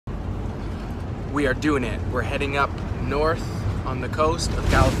we are doing it. We're heading up north on the coast of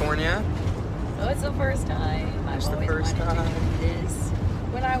California. Oh, it's the first time. It's the first time. This.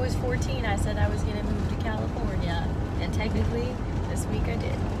 When I was 14, I said I was going to move to California, and technically, this week I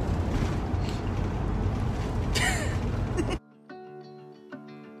did.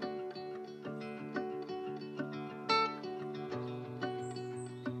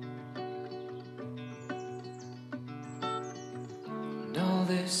 Know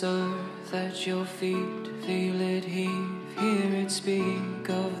this earth at your feet, feel it heave, hear it speak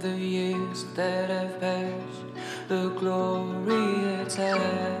of the years that have passed, the glory it's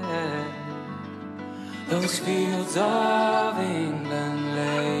had. Those fields of England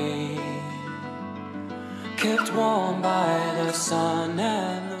lay, kept warm by the sun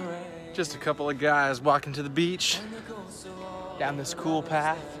and the rain. Just a couple of guys walking to the beach down this cool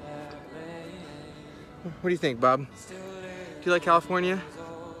path. What do you think, Bob? Do you like California?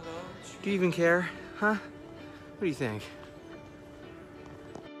 Do you even care? Huh? What do you think?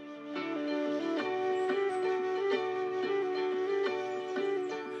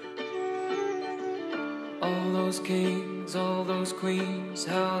 All those kings, all those queens,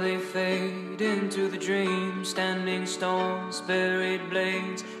 how they fade into the dream. Standing stones, buried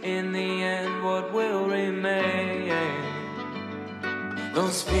blades, in the end what will remain?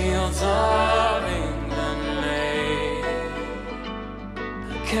 Those fields of England lay,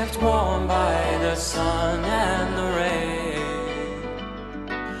 kept warm by the sun and the rain,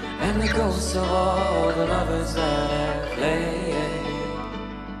 and the ghosts of all the lovers that have lain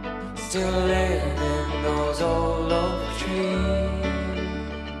still live in those old oak trees.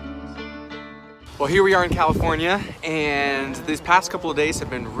 Well, here we are in California, and these past couple of days have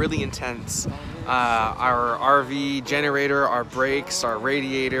been really intense. Our RV generator, our brakes, our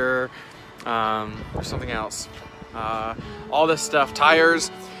radiator, there's something else. All this stuff, tires,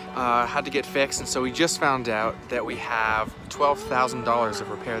 had to get fixed, and so we just found out that we have $12,000 of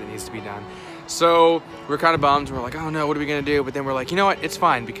repair that needs to be done. So we're kind of bummed. We're like, oh no, what are we gonna do? But then we're like, you know what, it's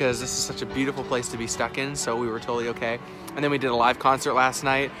fine because this is such a beautiful place to be stuck in, so we were totally okay. And then we did a live concert last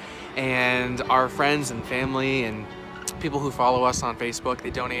night, and our friends and family and people who follow us on Facebook, they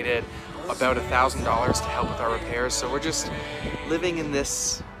donated about $1,000 to help with our repairs. So we're just living in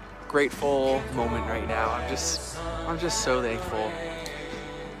this grateful moment right now. I'm just so thankful.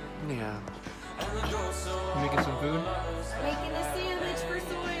 Yeah. You making some food? Making a sandwich for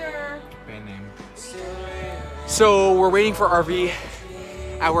Sawyer. Band name. So we're waiting for our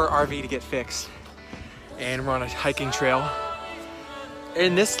RV to get fixed, and we're on a hiking trail.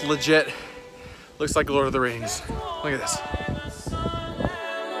 And this legit looks like Lord of the Rings. Look at this.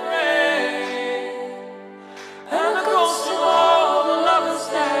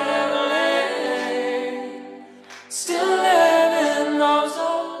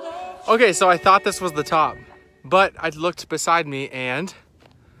 Okay, so I thought this was the top, but I looked beside me and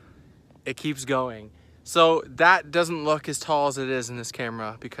it keeps going. So that doesn't look as tall as it is in this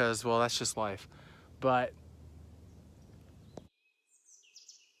camera because, well, that's just life. But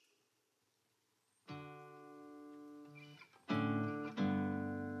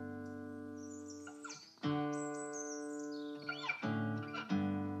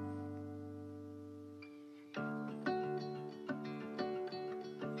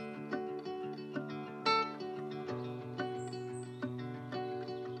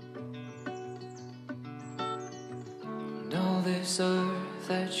Know this earth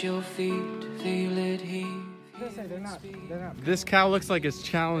at your feet, feel it heave. they're not. This cow looks like it's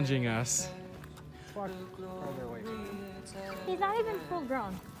challenging us. He's not even full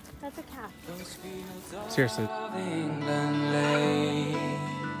grown. That's a calf. Seriously. England lay,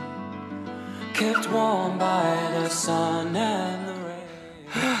 kept warm by the sun and the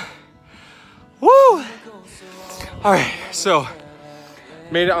rain. Woo! All right, so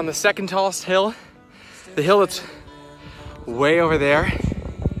made it on the second tallest hill. The hill that's way over there,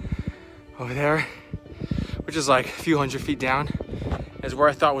 which is like a few hundred feet down, is where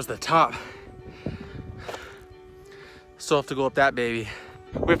I thought was the top. Still have to go up that baby.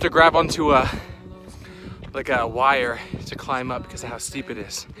 We have to grab onto a wire to climb up because of how steep it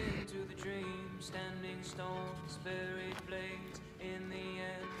is.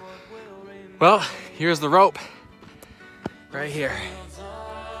 Well, here's the rope right here.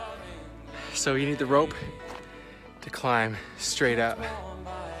 So you need the rope to climb straight up.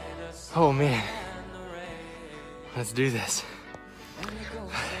 Oh man, let's do this.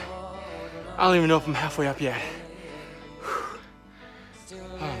 I don't even know if I'm halfway up yet.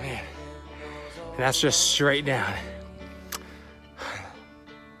 Oh man, and that's just straight down.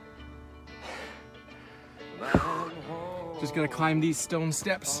 Just gonna climb these stone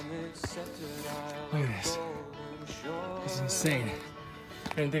steps. Look at this. This is insane. I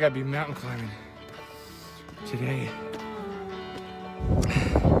didn't think I'd be mountain climbing today.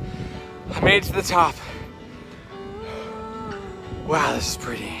 I made it to the top. Wow, this is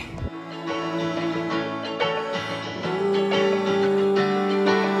pretty.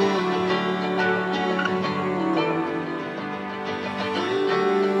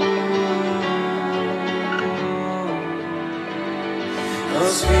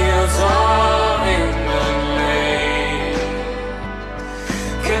 Those fields of England lay,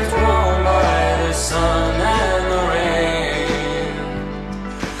 kept warm by the sun and the rain,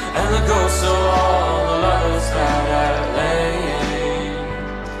 and the ghosts of all the lovers that have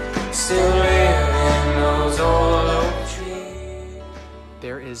lain still live in those old oak trees.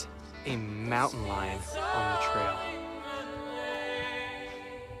 There is a mountain lion on the trail.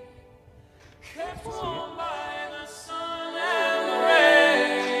 Kept See it? warm by the sun and the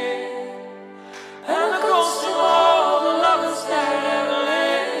rain, and the ghosts of all the lovers that have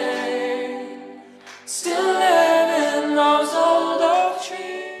lain still live in those old oak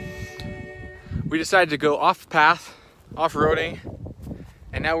trees. We decided to go off path, off-roading,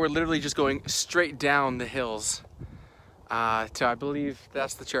 and now we're literally just going straight down the hills to, I believe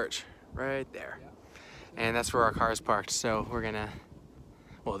that's the church right there. And that's where our car is parked. So we're gonna,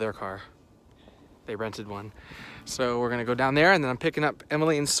 well, their car, they rented one. So we're gonna go down there, and then I'm picking up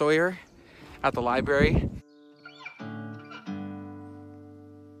Emily and Sawyer at the library.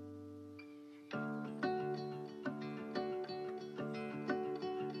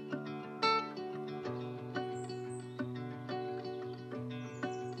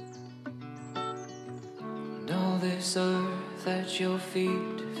 And all this earth at your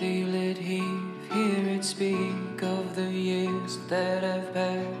feet, feel it heave, hear it speak of the years that have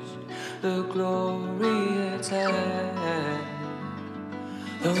passed, the glory it's had.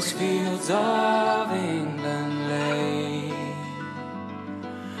 Those fields of England lay,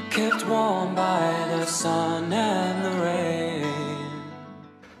 kept warm by the sun and the rain.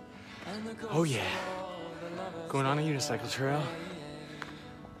 Oh yeah, going on a unicycle trail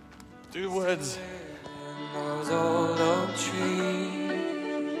through the woods. Those old oak trees.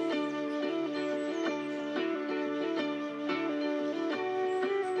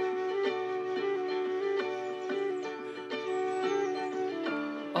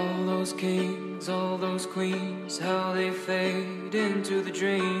 All those kings, all those queens, how they fade into the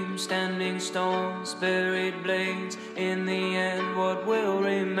dream. Standing stones, buried blades, in the end what will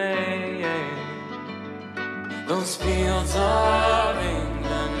remain? Those fields of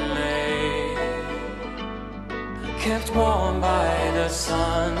England lay, kept warm by the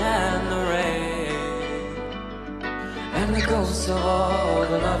sun and the rain, and the ghosts of all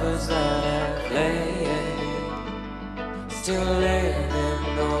the lovers that have lain still live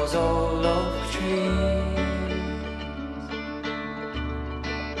in those old oak trees.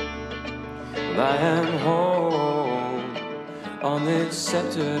 Well, I am home on this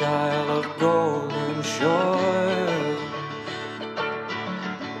sceptred isle of golden shore,